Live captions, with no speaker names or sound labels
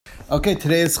Okay,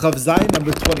 today is Chav Zayin,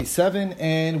 number 27,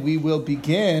 and we will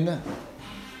begin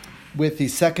with the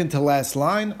second to last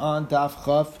line on Daf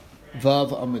Chav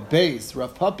Vav Amud Beis.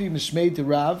 Rav Papi Mishmei de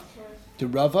Rava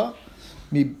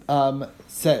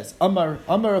says, Amar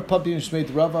Rav Papi Mishmei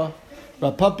de Rava.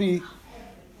 Rav Papi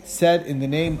said in the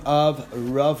name of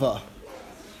Rava.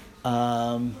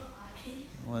 One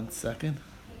second.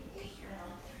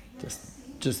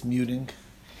 Just muting.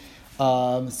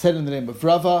 Said in the name of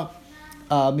Rava.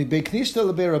 To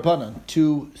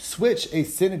switch a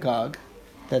synagogue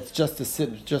that's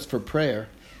just for prayer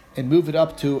and move it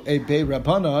up to a Beit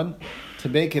Rabbanan to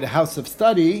make it a house of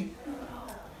study,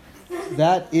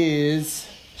 that is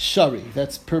shari,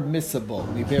 that's permissible.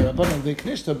 But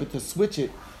to switch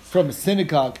it from a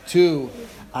synagogue to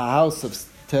a house of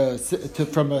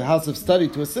from a house of study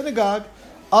to a synagogue,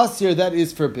 asir, that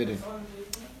is forbidden.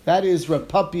 That is Rav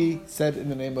Papi said in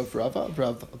the name of Rava.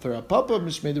 Rav Papa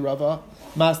Mishmei de Rava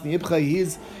Masni Ibcha.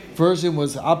 His version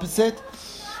was opposite,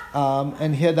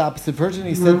 and he had the opposite version.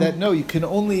 He said that no, you can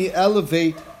only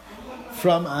elevate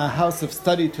from a house of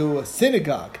study to a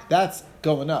synagogue. That's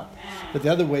going up, but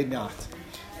the other way not.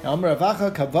 Now, Rav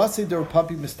Acha Kavasi de Rav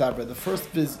Papi Mistabra. The first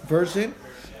version,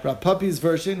 Rav Papi's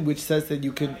version, which says that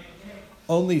you can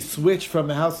only switch from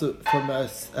a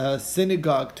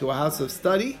synagogue to a house of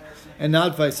study, and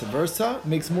not vice versa,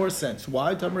 makes more sense.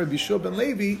 Why? Tamar Rabbi Shua ben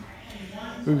Levi.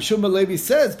 Rabbi Shua ben Levi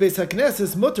says, Beis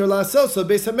HaKnesses mutar la'asoso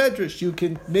Beis HaMedrash. You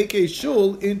can make a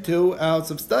shul into a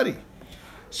house of study.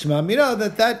 Shema Mina,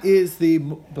 that is the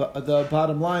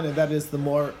bottom line, and that is the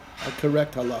more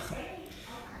correct halacha.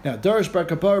 Now, Darash Bar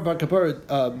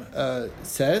Kapar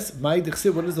says,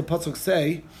 what does the pasuk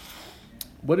say?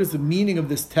 What is the meaning of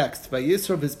this text? By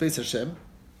Yisro v'Beis Hashem,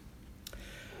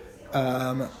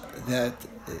 that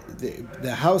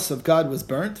the house of God was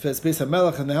burnt, Beis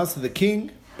HaMelech, and the house of the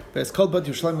king, it's called Bat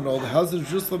Yerushalayim, and all the houses of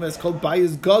Jerusalem, it's called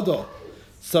Bayis Gadol,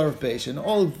 Sarv Beish, and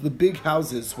all of the big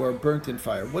houses were burnt in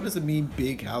fire. What does it mean,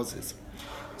 big houses?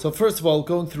 So first of all,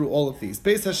 going through all of these,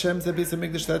 Beis Hashem, Beis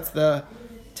HaMikdash, that's the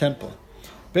temple.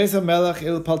 Beis HaMelech,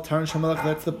 El Pal Taran Shamelech,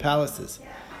 that's the palaces.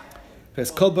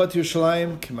 It's called Bat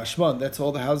Yerushalayim, Kimashmon, that's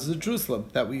all the houses of Jerusalem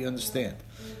that we understand.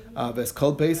 It's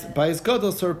called Bayis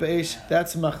Gadol Sarv Beish,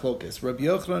 that's Machlokes. Rabbi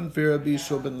Yochanan v'Rabbi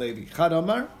Shua ben Levi. Chad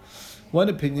Amar, one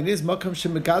opinion is Makom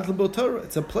shemegadlim bo Torah.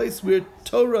 It's a place where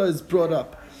Torah is brought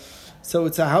up, so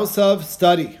it's a house of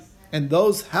study, and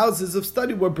those houses of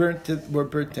study were burnt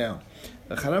down.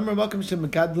 Chad Amar Makom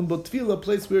shemegadlim bo Tefillah, a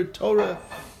place where Torah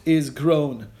is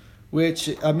grown, where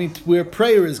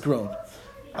prayer is grown.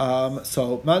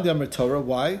 So Madi Amar Torah.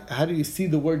 Why? How do you see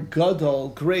the word Gadol,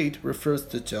 great, refers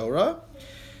to Torah?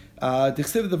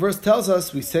 The verse tells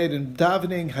us, we say it in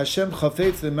davening, Hashem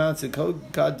chafetz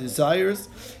l'ma'atzeh, God desires,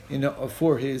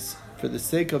 for the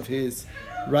sake of His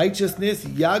righteousness,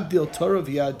 Yagdil Torah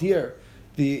v'yadir,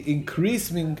 the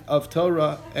increasing of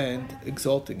Torah and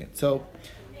exalting it. So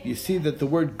you see that the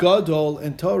word Gadol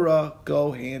and Torah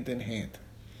go hand in hand.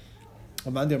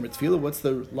 What's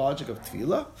the logic of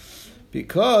tefillah?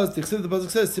 Because the pasuk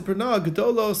says, Siperna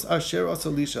Gedolos Asher As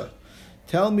Elisha.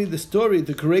 Tell me the story,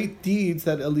 the great deeds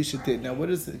that Elisha did. Now, what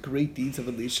is the great deeds of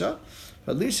Elisha?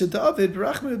 Elisha David,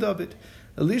 Rachmanu David.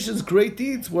 Elisha's great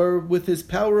deeds were with his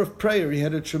power of prayer. He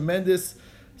had a tremendous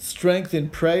strength in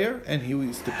prayer, and he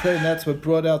used to pray, and that's what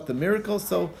brought out the miracle.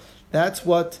 So that's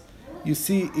what you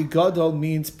see, Igadol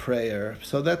means prayer.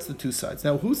 So that's the two sides.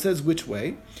 Now, who says which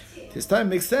way? This time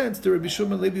makes sense to Rabbi Shua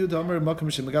ben Levi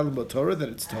that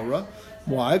it's Torah.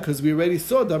 Why? Because we already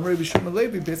saw Rabbi Shua ben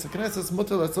Levi, Beis HaKnesses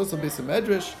mutar la'asoso Beis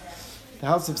HaMedrash. The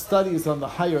house of study is on the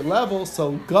higher level,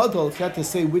 so Gadol, if you had to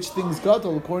say which thing's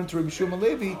Gadol, according to Rabbi Shua ben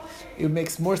Levi, it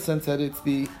makes more sense that it's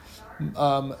the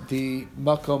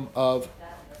makom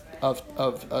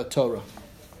of Torah.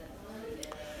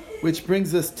 Which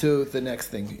brings us to the next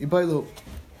thing. Aval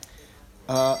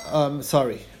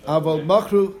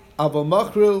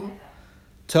machru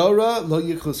Torah lo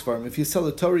yichus svarim. If you sell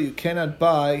a Torah, you cannot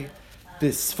buy the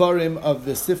svarim of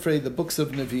the Sifrei, the books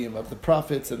of Nevi'im, of the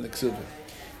prophets and the Ksuvim.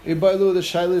 Ibailu, the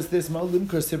shaila is this: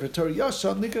 Ma'limkar Sefer Torah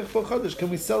Yashan nikach bo chadash. Can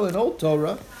we sell an old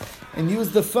Torah and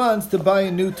use the funds to buy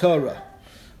a new Torah?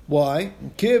 Why?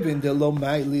 Given the lo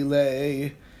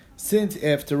ma'ilile, since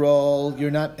after all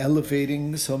you're not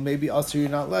elevating, so maybe also you're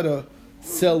not allowed to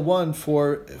sell one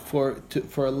for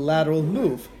a lateral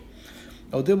move.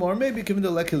 Or maybe given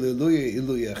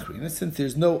the since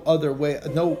there's no other way,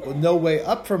 no way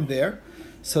up from there,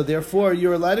 so therefore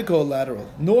you're allowed to go lateral.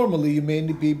 Normally you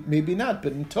maybe not,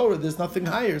 but in Torah there's nothing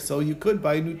higher, so you could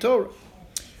buy a new Torah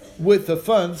with the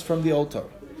funds from the old Torah.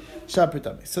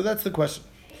 So that's the question.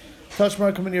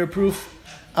 Tashmar, come in here, proof.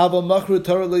 Aval machru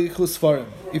Torah lo yichu svarim.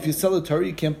 If you sell a Torah,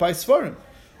 you can't buy svarim.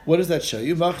 What does that show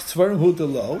you? Mach svarim hu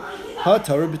delo ha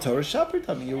Torah b'Torah shaper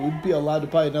tamim. You would be allowed to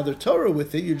buy another Torah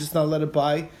with it. You're just not allowed to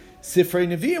buy Sifrei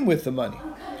Nevi'im with the money.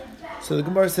 So the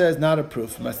Gemara says not a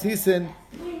proof. Masnisin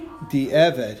di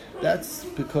eved. That's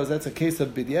because that's a case of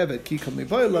bidi eved. Ki kol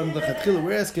mivoylam l'chatchila.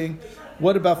 We're asking,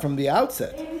 what about from the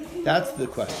outset? That's the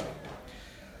question.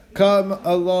 Come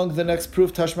along the next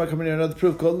proof. Tashma coming here another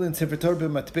proof. Godlin Sefer Torah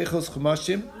b'matpechos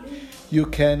chumashim. You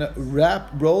can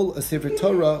roll a Sefer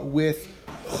Torah with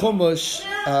chumash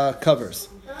covers.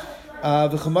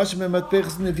 Chumash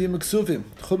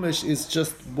is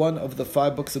just one of the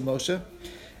 5 books of Moshe,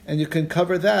 and you can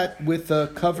cover that with the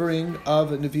covering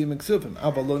of Nevi'im Ksuvim.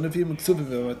 Avalo Nevi'im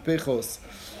Ksuvim b'matpechos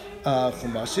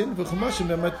chumashim v'chumashim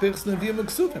b'matpechos Nevi'im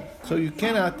Ksuvim. So you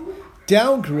cannot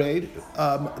downgrade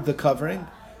the covering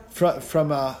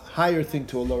from a higher thing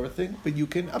to a lower thing, but you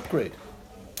can upgrade.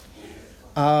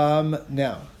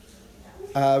 Now.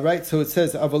 Right, so it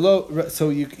says avalo. So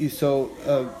you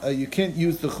can't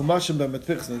use the chumashim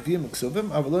b'matpechos nevi'im ksuvim.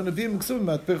 Avalo nevi'im ksuvim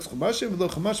b'matpechos chumashim, v'lo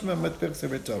chumashim b'matpechos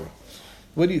sefer Torah.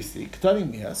 What do you see?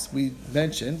 K'tanim miyas. We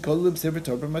mentioned kol lim sefer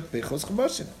Torah b'matpechos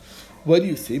chumashim. What do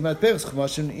you see? Matpechos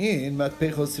chumashim in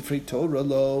matpechos sefer Torah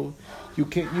lo. You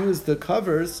can't use the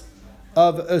covers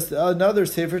of another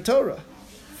sefer Torah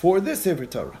for this sefer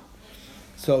Torah.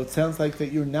 So it sounds like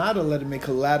that you're not allowed to make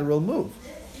a lateral move.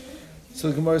 So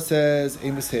the Gemara says,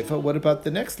 what about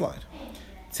the next line?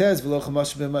 It says, you're not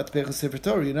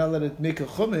allowed to make a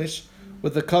chumash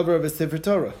with the cover of a Sefer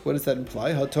Torah. What does that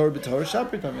imply? HaTorah b'Torah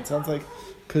shapritam. It sounds like,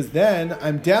 because then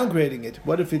I'm downgrading it.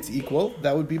 What if it's equal?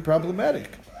 That would be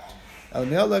problematic.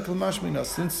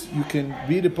 Since you can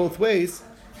read it both ways,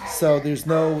 so there's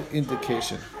no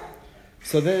indication.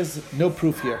 So there's no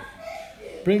proof here.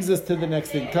 Brings us to the next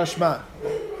thing. Tashma.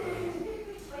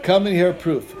 Come in here,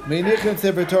 proof.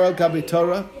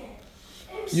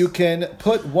 You can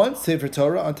put one Sefer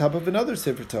Torah on top of another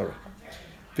Sefer Torah.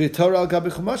 You can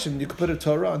put a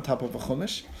Torah on top of a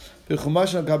Chumash. You can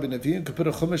put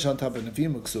a Chumash on top of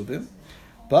Nevi'im Uksuvim.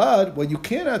 But what you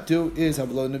cannot do is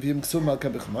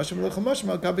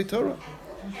Torah.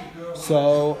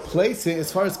 So placing,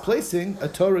 as far as placing, a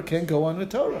Torah can go on a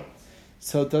Torah.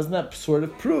 So doesn't that sort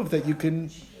of prove that you can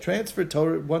transfer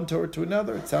one Torah to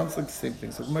another? It sounds like the same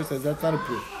thing. So Gemara says that's not a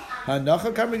proof.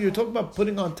 Hanacha Kamar, you're talking about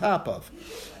putting on top of.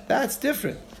 That's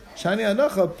different. Shani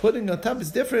Hanacha, putting on top is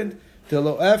different.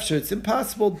 Delo Afshir, it's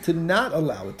impossible to not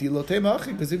allow it.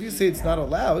 Because if you say it's not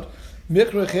allowed,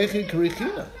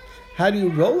 how do you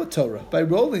roll a Torah? By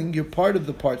rolling, you're part of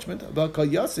the parchment.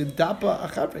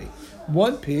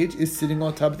 One page is sitting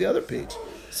on top of the other page.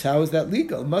 So how is that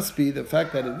legal? It must be the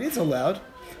fact that it is allowed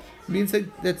means that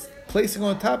that's placing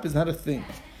on top is not a thing.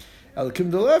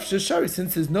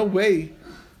 Since there's no way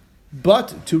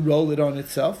but to roll it on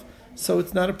itself, so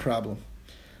it's not a problem.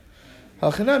 So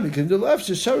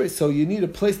you need a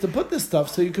place to put this stuff,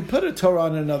 so you can put a Torah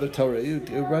on another Torah. You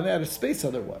run out of space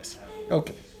otherwise.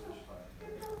 Okay.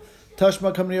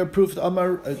 Tashma coming here proof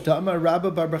Amar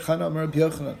Rabba Bar Bachana Amar Rabbi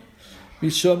Yochanan.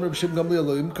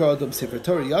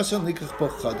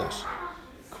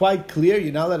 Quite clear,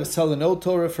 you're not allowed to sell an old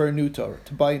Torah for a new Torah,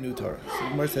 to buy a new Torah. So the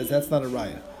Gemara says that's not a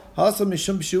raya.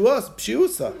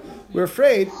 We're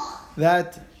afraid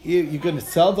that you're going to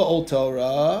sell the old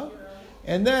Torah,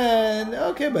 and then,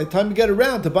 okay, by the time you get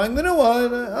around to buying the new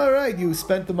one, all right, you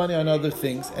spent the money on other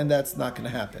things, and that's not going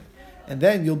to happen. And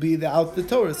then you'll be out the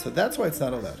Torah, so that's why it's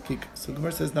not allowed. So the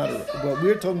Gemara says not allowed. What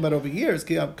we're talking about over here is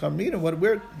what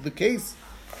we're the case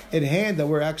at hand that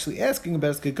we're actually asking about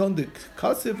is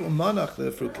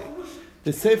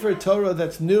the Sefer Torah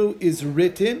that's new is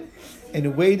written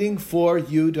and waiting for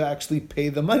you to actually pay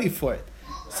the money for it.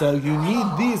 So you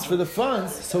need these for the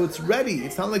funds, so it's ready.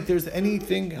 It's not like there's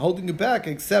anything holding you back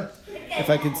except if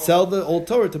I can sell the old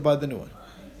Torah to buy the new one.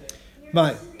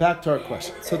 Back to our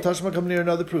question. So Tashma coming here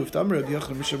another proof. You're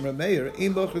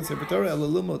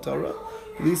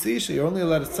only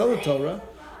allowed to sell a Torah,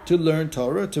 to learn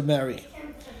Torah, to marry.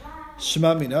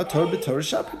 Shema mina Torah b'Torah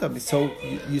shapritami. So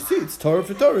you see, it's Torah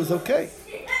for Torah is okay.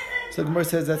 So the Gemara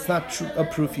says that's not a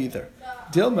proof either.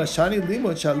 Dilma shani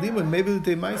limud shalimud maybe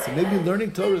maybe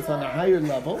learning Torah is on a higher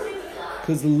level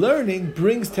because learning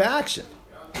brings to action.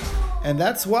 And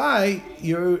that's why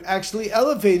you're actually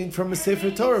elevating from a Sefer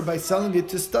Torah by selling it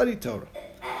to study Torah.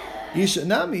 Isha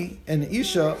Nami, and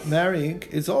Isha marrying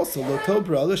is also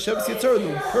Lotobra, L'Shavas Yitzhar.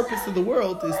 The purpose of the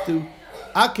world is to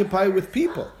occupy with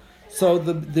people. So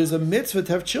there's a mitzvah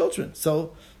to have children.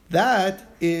 So that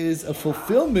is a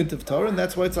fulfillment of Torah, and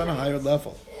that's why it's on a higher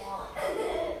level.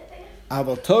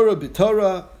 Aval Torah,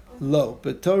 b'Torah, lo.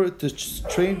 But Torah, to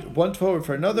train one Torah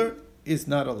for another, is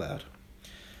not allowed.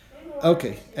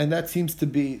 Okay, and that seems to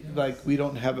be like we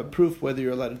don't have a proof whether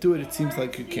you're allowed to do it. It seems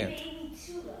like you can't.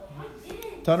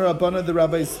 Tana Rabbana, the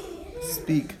rabbis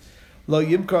speak. Lo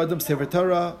yimkar adam sefer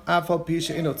Torah, afal pi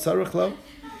she'eno tzarich lo.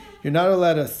 You're not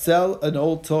allowed to sell an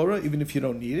old Torah even if you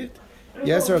don't need it.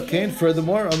 Yes, or can.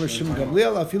 Furthermore, Amar Shimon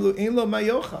Gamliel, afilu ein lo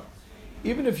mayocha.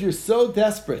 Even if you're so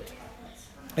desperate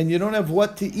and you don't have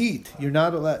what to eat, you're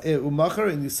not allowed. Umachar,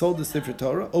 and you sold the sefer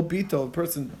Torah. Obito, a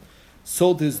person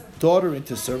sold his daughter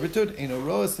into servitude.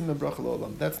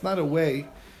 That's not a way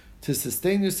to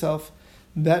sustain yourself.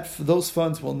 Those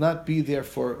funds will not be there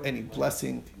for any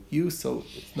blessing use, so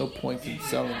there's no point in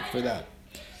selling for that.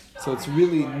 So it's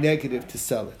really negative to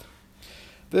sell it.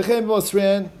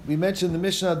 We mentioned in the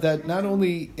Mishnah that not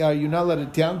only are you not allowed to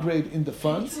downgrade in the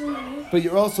funds, but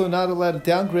you're also not allowed to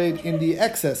downgrade in the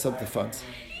excess of the funds.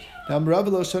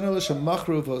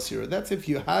 That's if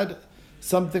you had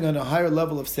something on a higher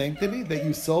level of sanctity that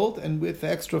you sold, and with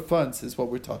extra funds is what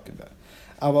we're talking about.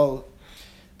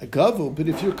 But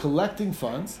if you're collecting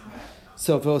funds,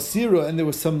 so if it was zero and there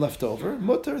was some left over,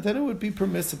 mutter, then it would be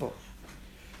permissible.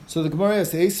 So the Gemara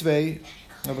asks, Esvei,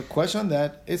 I have a question on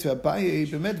that.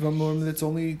 That's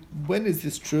only, when is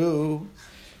this true?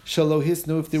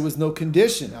 Shalohisnu, if there was no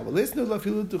condition.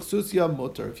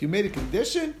 If you made a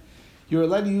condition, you're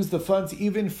allowed to use the funds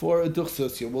even for a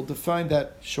duchsusya. We'll define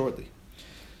that shortly.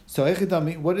 So,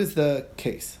 what is the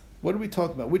case? What are we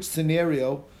talking about? Which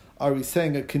scenario are we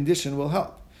saying a condition will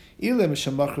help?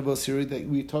 That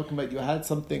we're talking about, you had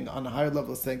something on a higher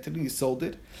level of sanctity, you sold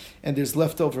it, and there's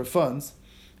leftover funds,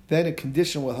 then a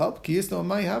condition will help.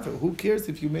 Who cares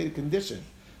if you made a condition?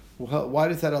 Why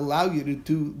does that allow you to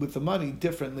do with the money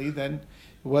differently than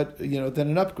than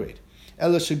an upgrade?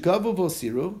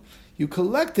 You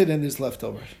collect it and there's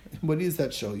leftover. What does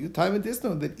that show you? Time and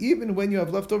distance, that even when you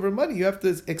have leftover money, you have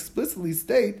to explicitly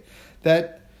state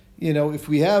that if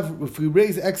we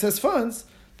raise excess funds,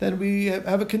 then we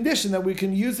have a condition that we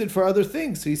can use it for other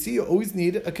things. So you see, you always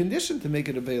need a condition to make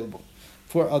it available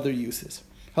for other uses.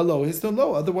 Hello, is no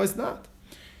low, otherwise not.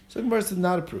 So Gemara says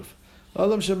not a proof.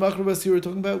 Alam shemachru you were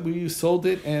talking about where you sold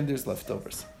it and there's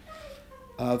leftovers.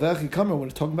 When we're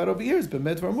talking about over here, we're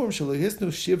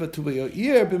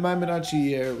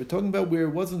talking about where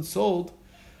it wasn't sold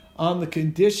on the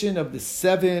condition of the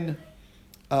 7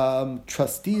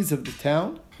 trustees of the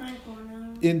town,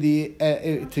 in the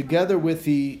together with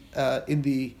the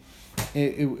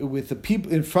with the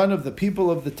people in front of the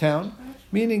people of the town,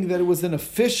 meaning that it was an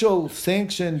official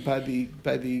sanction by the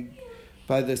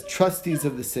trustees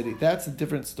of the city. That's a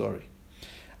different story.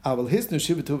 That's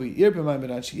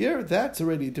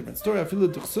already a different story.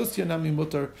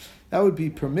 That would be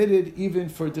permitted even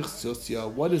for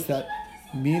dichsusya. What does that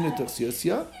mean, a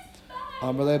dichsusya?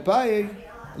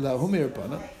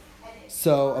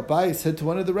 So Abai said to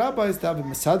one of the rabbis,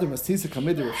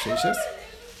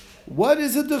 what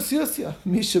is a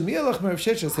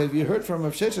dichsusya? Have you heard from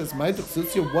Rav Sheshes? My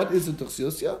dichsusya, what is a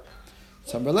dichsusya?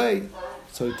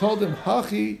 So he told him,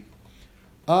 Hachi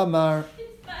Amar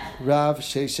Rav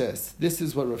Sheshes. This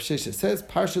is what Rav Sheshes says.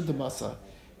 Parsha Damasa.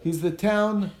 He's the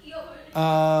town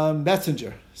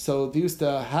messenger. So they used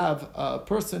to have a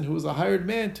person who was a hired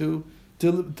man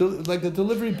like a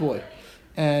delivery boy.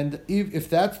 And if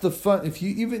that's the fun, if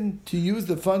you even to use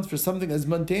the funds for something as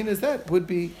mundane as that would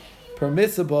be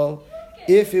permissible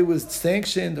if it was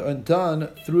sanctioned and done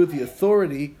through the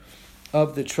authority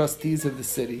of the trustees of the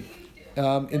city,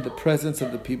 in the presence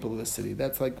of the people of the city.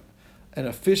 That's like, and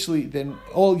officially, then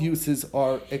all uses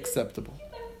are acceptable.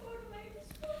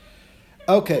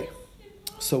 Okay,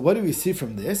 so what do we see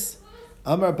from this?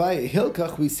 Amar Baye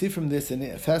Hilkach, we see from this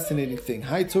a fascinating thing.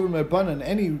 Hi Tzur Merbanan,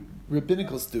 any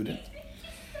rabbinical student,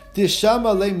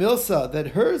 Dishama Le Milsa, that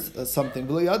hears something,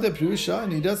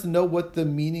 and he doesn't know what the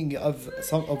meaning of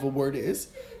a word is.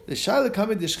 Go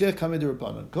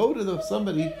to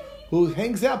somebody who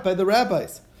hangs out by the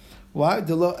rabbis. Why?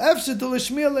 By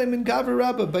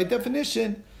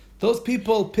definition, those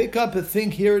people pick up a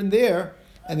thing here and there,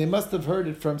 and they must have heard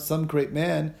it from some great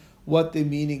man what the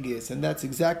meaning is, and that's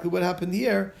exactly what happened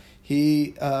here.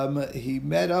 He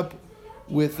met up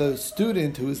with a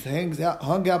student who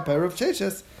hung out by Rav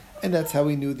Sheshes, and that's how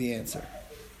he knew the answer.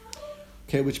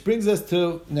 Okay, which brings us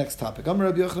to next topic. When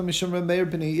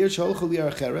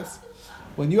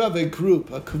you have a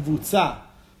group, a kavutza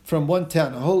from one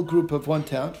town, a whole group of one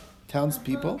town,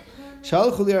 townspeople,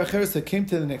 that came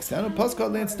to the next town,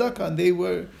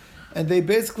 and they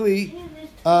basically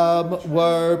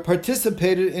were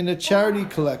participated in a charity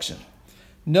collection.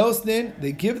 Nosnin,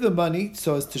 they give the money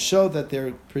so as to show that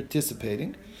they're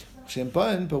participating.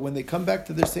 But when they come back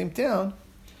to their same town,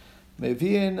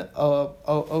 Mevi'in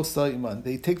osa iman.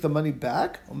 They take the money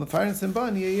back. So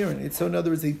in other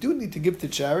words, they do need to give to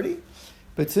charity,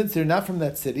 but since they're not from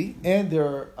that city and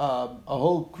they're a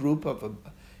whole group of,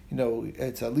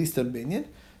 it's at least a minion.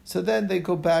 So then they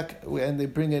go back and they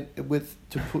bring it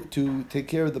to take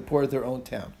care of the poor of their own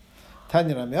town.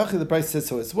 Tanya Ramiyachi, the Bryce says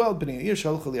so as well.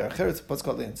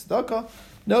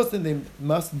 Notes that they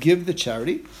must give the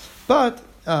charity, but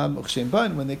when they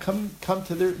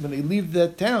when they leave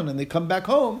that town and they come back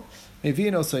home, they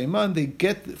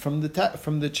get from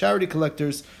the charity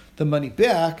collectors the money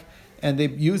back, and they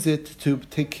use it to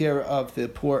take care of the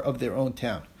poor of their own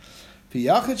town.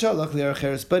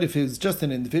 But if it was just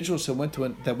an individual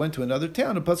that went to another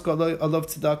town,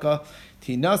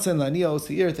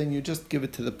 then you just give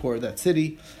it to the poor of that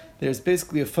city. There's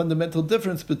basically a fundamental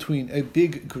difference between a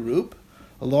big group,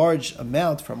 a large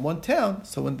amount from one town.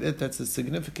 So that's a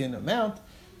significant amount.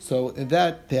 So in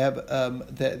that they have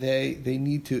they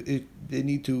need to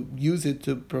use it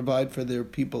to provide for their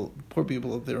poor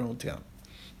people of their own town.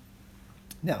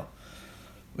 Now,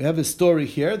 we have a story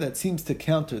here that seems to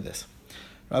counter this.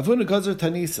 Rav Huna Gazer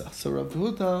Tanisa. So Rav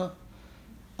Huna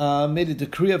made a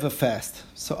decree of a fast.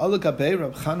 So Ala Gabe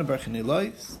Rav Chana Bar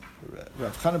Chanilai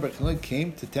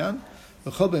came to town,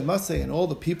 and all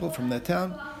the people from that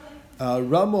town,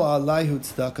 Ramu Alayhu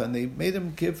Tzedakah, and they made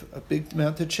him give a big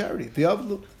amount of charity.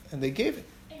 And they gave it.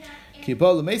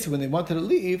 When they wanted to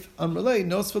leave, Amrulay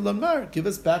Nosva Lamar, give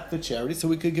us back the charity so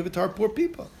we could give it to our poor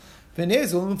people. And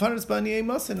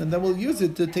then we'll use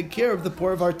it to take care of the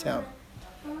poor of our town.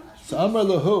 So Amar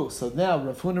Lahu. So now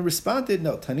Rav Huna responded,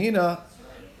 no, Tanina,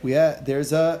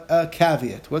 there's a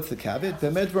caveat. What's the caveat?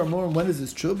 When is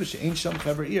this true?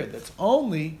 That's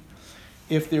only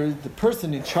if the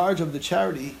person in charge of the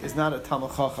charity is not a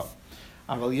Talmid Chacham.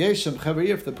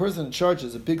 If the person in charge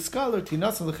is a big scholar,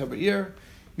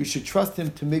 you should trust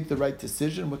him to make the right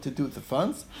decision, what to do with the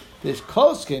funds. And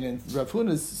Rav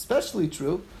Huna is especially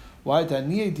true. Why? Because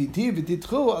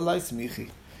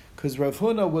Rav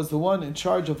Huna was the one in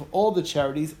charge of all the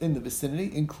charities in the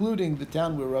vicinity, including the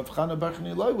town where Rav Chana Bar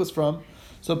Chanilai was from.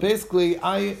 So basically,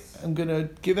 I am going to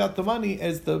give out the money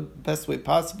as the best way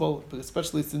possible, but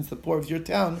especially since the poor of your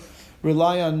town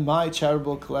rely on my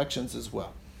charitable collections as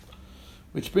well.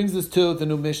 Which brings us to the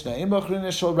new Mishnah. You're not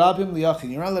allowed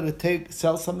to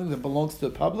sell something that belongs to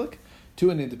the public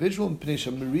to an individual, because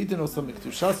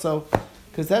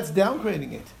that's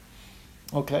downgrading it.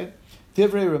 Okay?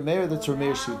 Divrei Rameir, that's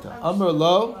Rameir Shita. Amar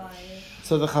Lo,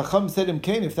 so the Chacham said him,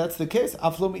 Cain, if that's the case,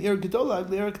 Aflo Me'ir Gedola,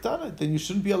 Le'ir Ktana, then you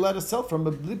shouldn't be allowed to sell from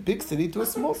a big city to a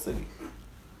small city.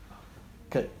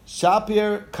 Okay.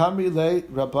 Shapir Kamri Le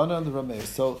Rabbana the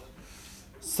Rameir.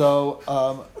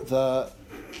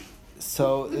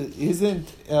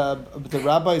 Isn't the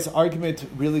rabbi's argument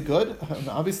really good?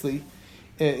 Obviously,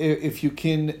 if you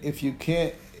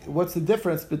can't. What's the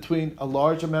difference between a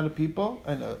large amount of people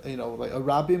and like a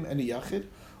rabbim and a yachid,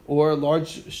 or a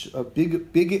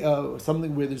big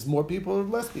something where there's more people or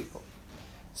less people?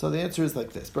 So the answer is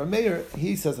like this. But Meir,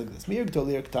 he says like this: Meir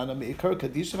Gdolir Ktana Meikar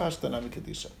Kadisha V'Hashtanami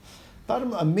Kadisha.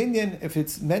 Bottom a minyan, if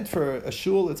it's meant for a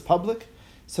shul, it's public,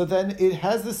 so then it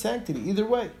has the sanctity either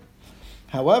way.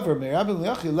 However, Meir Rabbi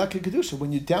Yachid Leki Kedusha,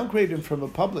 when you downgrade him from a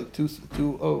public to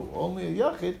only a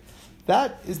yachid,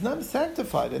 that is not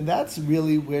sanctified, and that's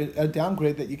really a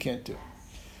downgrade that you can't do.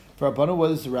 For Rabbanu, what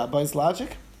is the rabbi's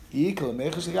logic?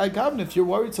 If you're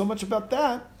worried so much about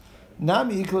that,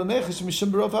 then you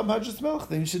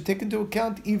should take into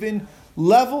account even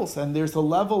levels, and there's a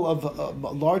level of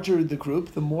larger the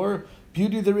group, the more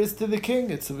beauty there is to the king.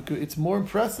 It's more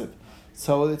impressive,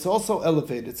 so it's also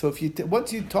elevated. So if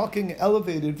once you're talking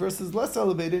elevated versus less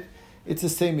elevated, it's the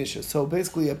same issue. So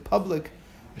basically, a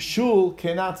shul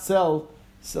cannot sell,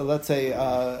 so let's say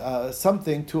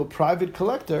something to a private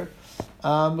collector,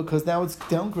 because now it's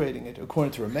downgrading it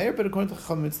according to Rameir, but according to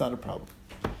Chacham, it's not a problem.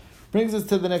 Brings us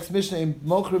to the next Mishnah in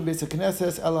Mochrim Beis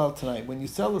HaKnesses Elal tonight. When you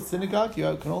sell a synagogue,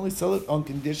 you can only sell it on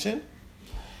condition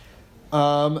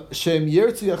Shem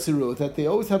Yertzu Yachziru, that they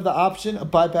always have the option, a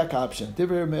buyback option.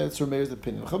 Divrei Rameir, it's Rameir's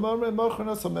opinion.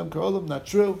 Not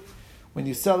true. When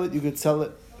you sell it, you could sell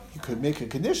it. You could make a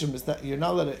condition, but you're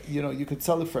not allowed to, you could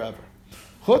sell it forever.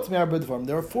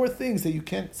 There are 4 things that you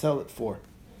can't sell it for.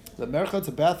 The Merchatz,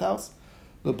 a bathhouse.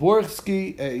 The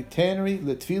Borski, a tannery.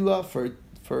 The Tvila, for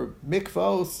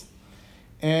mikvos.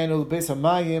 And the Beis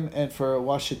HaMayim, and for a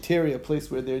washateria, a place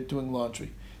where they're doing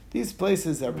laundry. These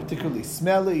places are particularly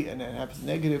smelly, and it has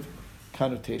negative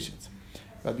connotations.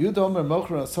 Rabbi Yehuda Omer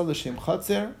Mochron Asol L'Shem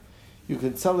Chatzer. You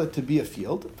can sell it to be a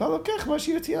field. But once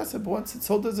it's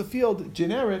sold as a field,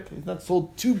 generic, it's not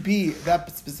sold to be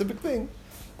that specific thing,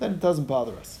 then it doesn't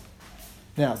bother us.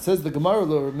 Now, says the Gemara,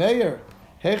 Lo Meir,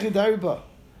 Hechi Dariba,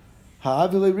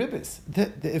 Ha'avile Ribis.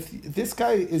 If this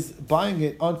guy is buying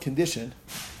it on condition,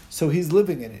 so he's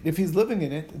living in it. If he's living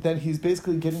in it, then he's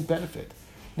basically getting benefit.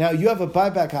 Now, you have a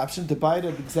buyback option to buy it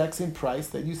at the exact same price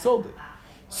that you sold it.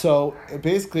 So,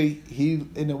 basically,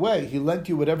 in a way, he lent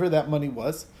you whatever that money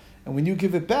was, and when you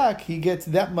give it back, he gets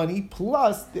that money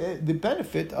plus the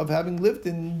benefit of having lived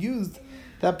and used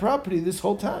that property this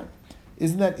whole time.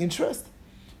 Isn't that interest?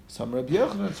 So Rabbi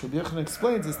Yochanan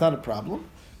explains it's not a problem,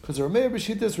 because Ramei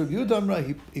B'Shittas Rabbi Yehuda Amra,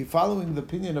 he following the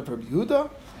opinion of Rabbi Yehuda,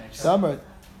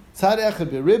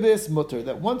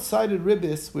 that one-sided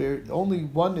ribis, where only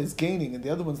one is gaining and the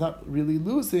other one's not really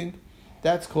losing,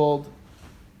 that's called,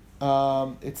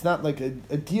 it's not like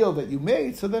a deal that you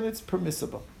made, so then it's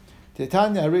permissible. If I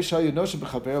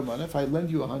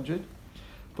lend you 100,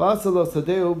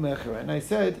 and I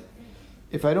said,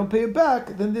 if I don't pay it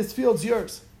back, then this field's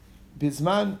yours.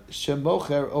 Bisman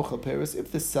shemocher ochel peres.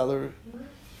 If the seller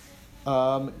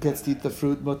gets to eat the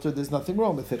fruit, mutter, there's nothing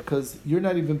wrong with it, because you're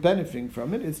not even benefiting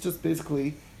from it. It's just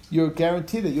basically your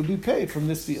guarantee that you'll be paid from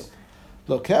this field.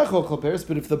 Lokech ochel peres.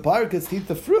 But if the buyer gets to eat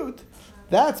the fruit,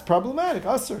 that's problematic.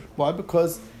 Asur. Why?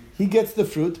 Because he gets the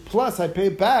fruit, plus I pay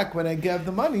back when I give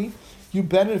the money. You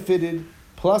benefited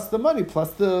plus the money,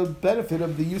 plus the benefit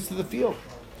of the use of the field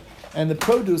and the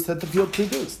produce that the field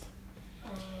produced.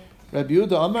 Rabbi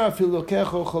Yehuda Amar afil lokech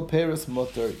ochel peres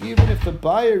mutter. Even if the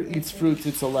buyer eats fruits,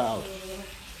 it's allowed.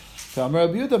 Amar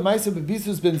Rabbi Yehuda Ma'aseh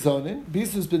b'Bisus ben Zonin.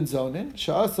 Bisus ben Zonin.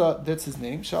 Sha'asa, that's his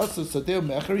name. Sha'asa Sadeu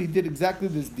Mecher. He did exactly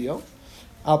this deal.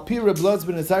 Al pi Reb Elazar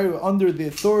ben Azariah, under the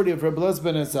authority of Reb Elazar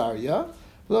ben Azariah.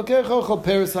 Lokech ochel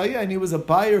peres hayah, and he was a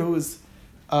buyer who was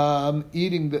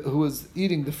eating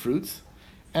the fruits.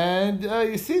 And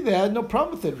you see, they had no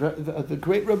problem with it. The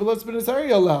great Reb Elazar ben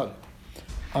Azariah allowed it.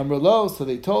 Amrlo, so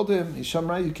they told him,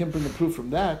 Hishamra, you can't bring a proof from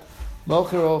that.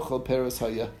 Mocher ochel peres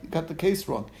hayah. You got the case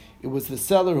wrong. It was the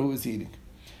seller who was eating.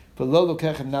 But lo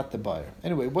lokechem, not the buyer.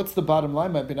 Anyway, what's the bottom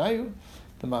line, my benayu?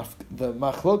 The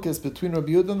machlokas between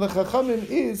Rabbi Yehuda and the Chachamim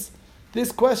is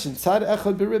this question: Sad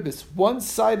echad beribis,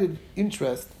 one-sided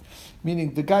interest,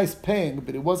 meaning the guy's paying,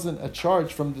 but it wasn't a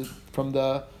charge from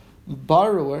the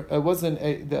borrower. It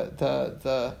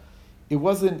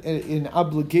wasn't an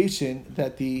obligation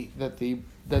that the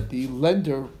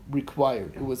lender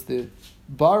required. It was the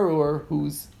borrower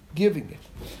who's giving it.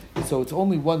 So it's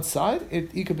only one side.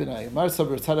 That's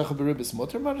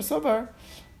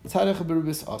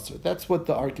what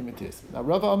the argument is. Now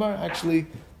Rav Amar, actually,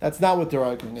 that's not what they're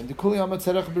arguing. And the Kuli Amar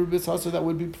that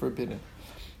would be forbidden.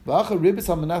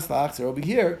 Over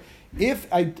here, if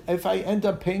I end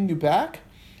up paying you back,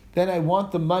 then I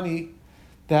want the money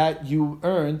that you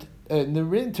earned in the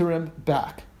interim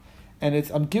back. And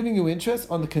I'm giving you interest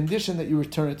on the condition that you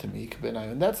return it to me.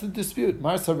 And that's the dispute.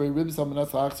 One says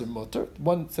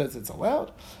it's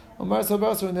allowed, and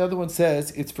the other one says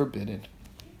it's forbidden.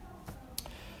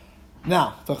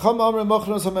 Now, the Chum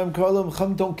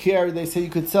don't care. They say you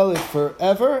could sell it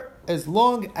forever as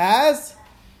long as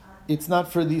it's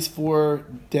not for these four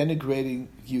denigrating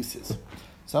uses.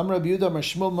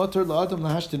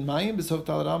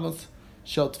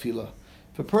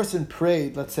 If a person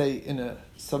prayed, let's say in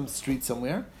some street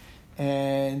somewhere,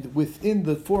 and within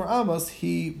the 4 amos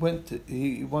he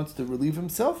wants to relieve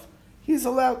himself, he's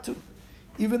allowed to,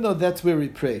 even though that's where he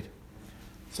prayed.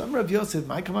 So Rav Yosef,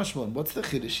 my Kamashmon, what's the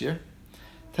chiddush here?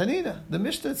 Tanina, the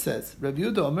Mishnah says, Rav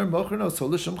Yehuda Omer Mocher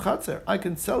Solishum Chatzer. I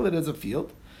can sell it as a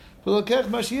field, and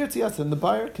the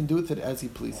buyer can do with it as he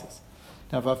pleases.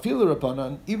 Now, Vafilu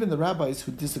Rabbanan, even the rabbis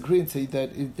who disagree and say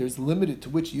that there's limited to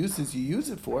which uses you use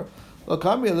it for, they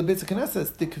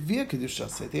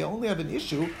only have an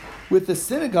issue with the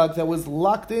synagogue that was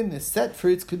locked in, is set for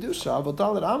its kedusha.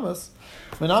 Avodalat Amos,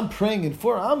 when I'm praying in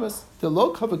 4 amos, the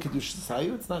lo kava kedusha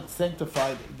sayu. It's not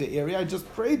sanctified the area. I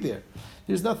just prayed there.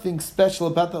 There's nothing special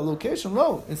about that location.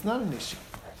 No, it's not an issue.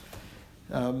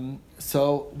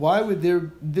 So why would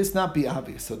this not be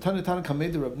obvious? So Tanatan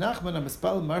Kamed Rab Nachman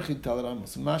Amispal Marchid Talar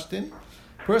Amos Mashtin,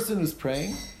 person who's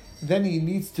praying, then he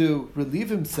needs to relieve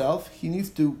himself. He needs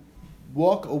to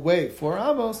walk away 4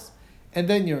 amos and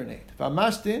then urinate.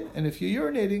 V'amashtin, and if you're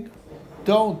urinating,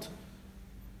 don't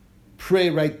pray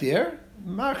right there.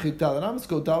 Marchid Talar Amos,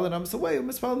 go Talar Amos away.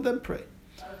 Umispal and then pray.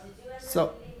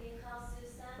 So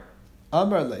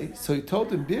Amarle, so he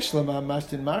told him Bishlam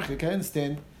Mashtin Marchid. I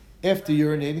understand. After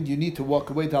urinating, you need to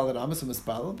walk away. Dalet Amos and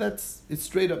Mispal. It's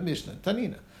straight up Mishnah.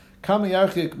 Tanina.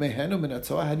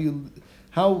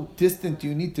 How distant do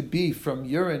you need to be from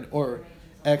urine or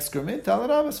excrement?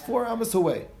 Dalet Amos, 4 amos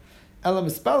away. Elam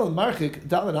Mispal Marchik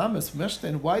Dalet Amos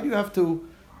Mishnah. Why do you have to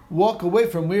walk away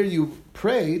from where you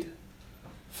prayed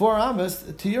 4 amas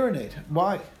to urinate.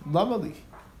 Why? Lamali.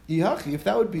 If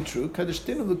that would be true,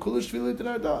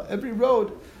 every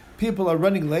road, people are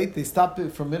running late, they stop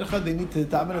it for mincha, they need to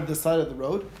daven on the side of the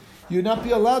road. You'd not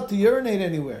be allowed to urinate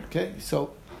anywhere. Okay?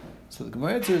 So the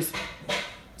Gemara answers,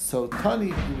 so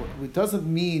Tani, it doesn't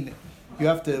mean you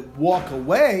have to walk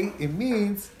away, it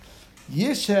means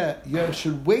you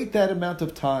should wait that amount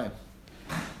of time.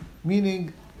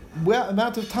 Meaning,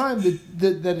 amount of time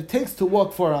that it takes to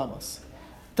walk 4 amas.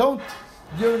 Don't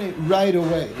urinate right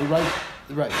away.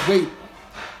 Right. Wait.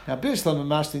 Now, I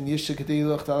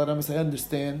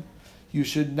understand you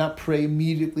should not pray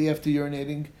immediately after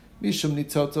urinating, mishum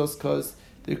nitzotos, because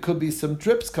there could be some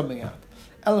drips coming out.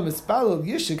 Why is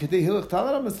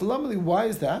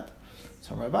that?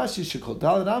 So Ravashi should call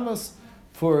Dalet Amos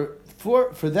for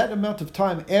that amount of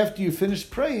time after you finish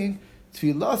praying.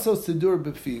 Tfilasos sedur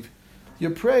b'fiv.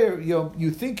 Your prayer,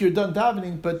 you think you're done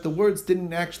davening, but the words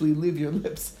didn't actually leave your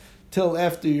lips till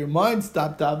after your mind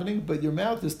stopped davening, but your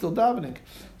mouth is still davening.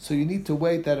 So you need to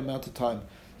wait that amount of time.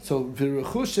 So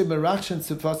v'rechushe merachshen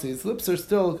sifasi, his lips are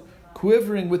still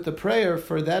quivering with the prayer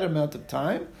for that amount of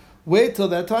time. Wait till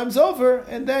that time's over,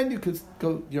 and then you could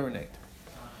go urinate.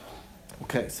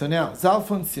 Okay, so now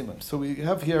Zalfun Simon. So we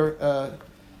have here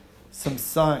some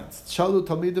signs. Shalu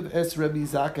Talmidav Es Rabbi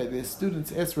Zakkai. The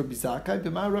students asked Rabbi Zakkai,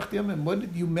 "B'ma arachti yamim? What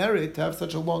did you merit to have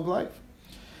such a long life?"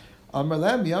 Amar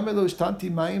Lam Yamelu Ishtanti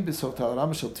Mayim B'Sot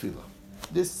Ha'Ram Shel Tefillah.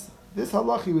 This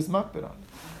halach he was makbid on,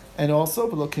 and also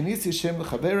V'lo Kenisi Shem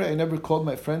L'Chavera. I never called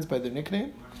my friends by their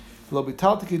nickname. V'lo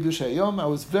Bitalti Kiddush Hayom. I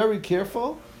was very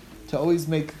careful to always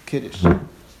make kiddush. I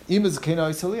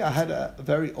had a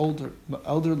very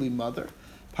elderly mother.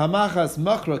 And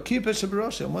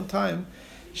one time,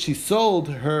 she sold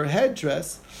her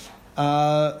headdress,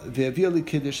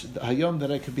 hayom,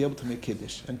 that I could be able to make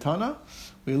kiddush. And Tana,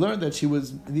 we learned that she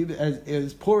was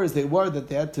as poor as they were, that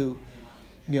they had to,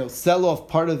 sell off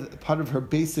part of her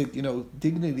basic,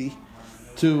 dignity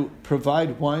to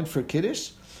provide wine for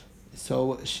kiddush.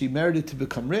 So she merited to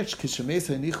become rich.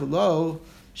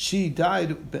 She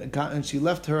died, and she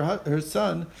left her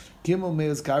son Gimel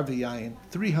Meos Garvi Yayin,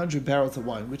 300 barrels of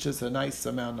wine, which is a nice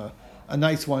amount, a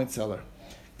nice wine cellar.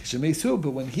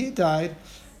 But when he died,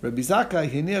 Rabbi Zakkai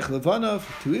hiniach levanov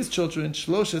to his children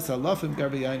shloshes alafim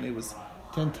Garvi Yayin. It was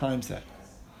 10 times that.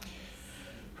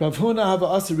 Rav Huna Hava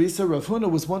Asarisa. Rav Huna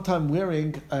was one time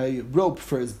wearing a rope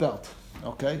for his belt.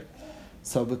 Okay,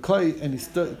 so and he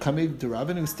stood coming to Rav,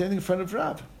 and he was standing in front of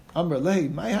Rav. Amar Lei,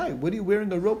 my hi, what are you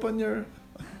wearing a rope on your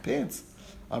pants?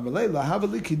 Amalei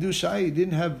lahavali kiddushai. He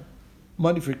didn't have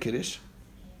money for kiddush,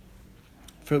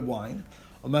 for wine.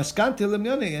 And I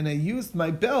used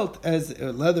my belt as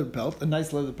a leather belt, a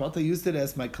nice leather belt. I used it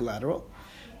as my collateral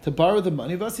to borrow the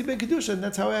money. And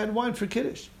that's how I had wine for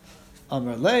kiddush.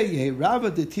 Somebody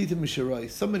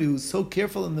who's so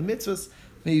careful in the mitzvahs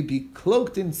may be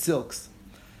cloaked in silks.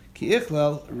 When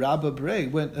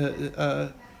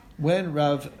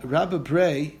Rabba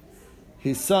Bray,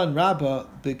 his son Rabba,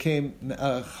 became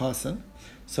Chassan,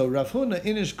 so Rav Huna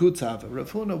inish gutzav.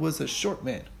 Rav Huna was a short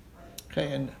man,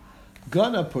 okay, and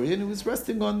Gana Puri, and he was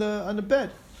resting on the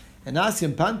bed. And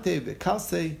Asim Pante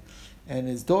Bekalse, and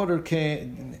his daughter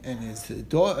came, and his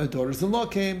daughters-in-law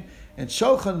came, and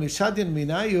Shochan Mishadin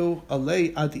Minayu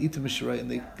Alei Ad Itam Mishrei, and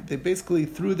they basically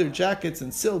threw their jackets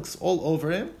and silks all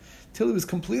over him till he was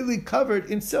completely covered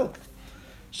in silk.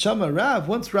 Shama Rav,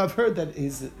 once Rav heard that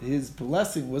his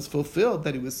blessing was fulfilled,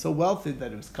 that he was so wealthy that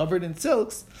he was covered in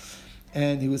silks,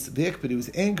 and he was vik, but he was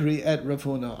angry at Rav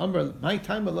Huna. Amr, my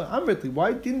time Amrli,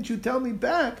 why didn't you tell me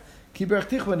back?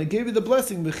 Kiberchtich, when I gave you the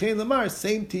blessing, B'chein Lamar,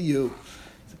 same to you,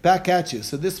 back at you.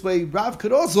 So this way, Rav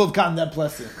could also have gotten that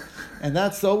blessing, and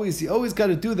that's you always got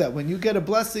to do that. When you get a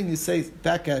blessing, you say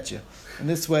back at you, and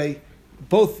this way,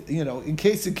 both in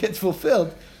case it gets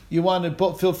fulfilled, you want it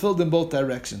fulfilled in both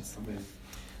directions.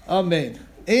 Amen.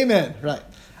 Amen. Right.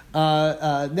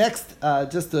 Next,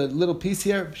 just a little piece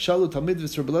here. Shalu Talmid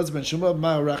v'Rabbi Elazar ben Shmuel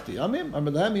ma'arachti yamim.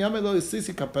 Amar yamim lo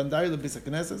yisisi kapandari lebis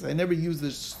hakneses. I never used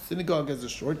the synagogue as a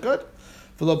shortcut.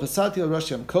 V'lo pasati al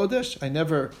Rosh Yam Kodesh. I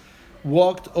never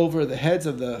walked over the heads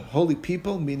of the holy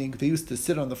people, meaning they used to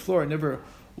sit on the floor. I never,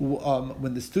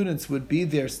 when the students would be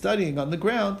there studying on the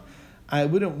ground, I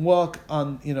wouldn't walk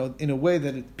on, in a way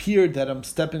that it appeared that I'm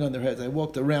stepping on their heads. I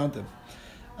walked around them.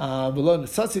 I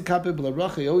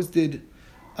always did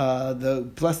the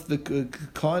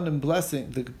Kohanim blessing,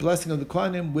 the blessing of the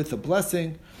Kohanim with a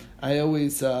blessing. I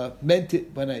always meant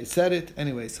it when I said it.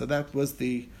 Anyway, so that was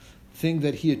the thing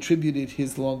that he attributed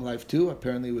his long life to.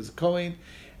 Apparently it was a Kohen,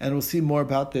 and we'll see more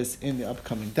about this in the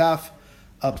upcoming daf.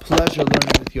 A pleasure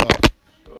learning with you all.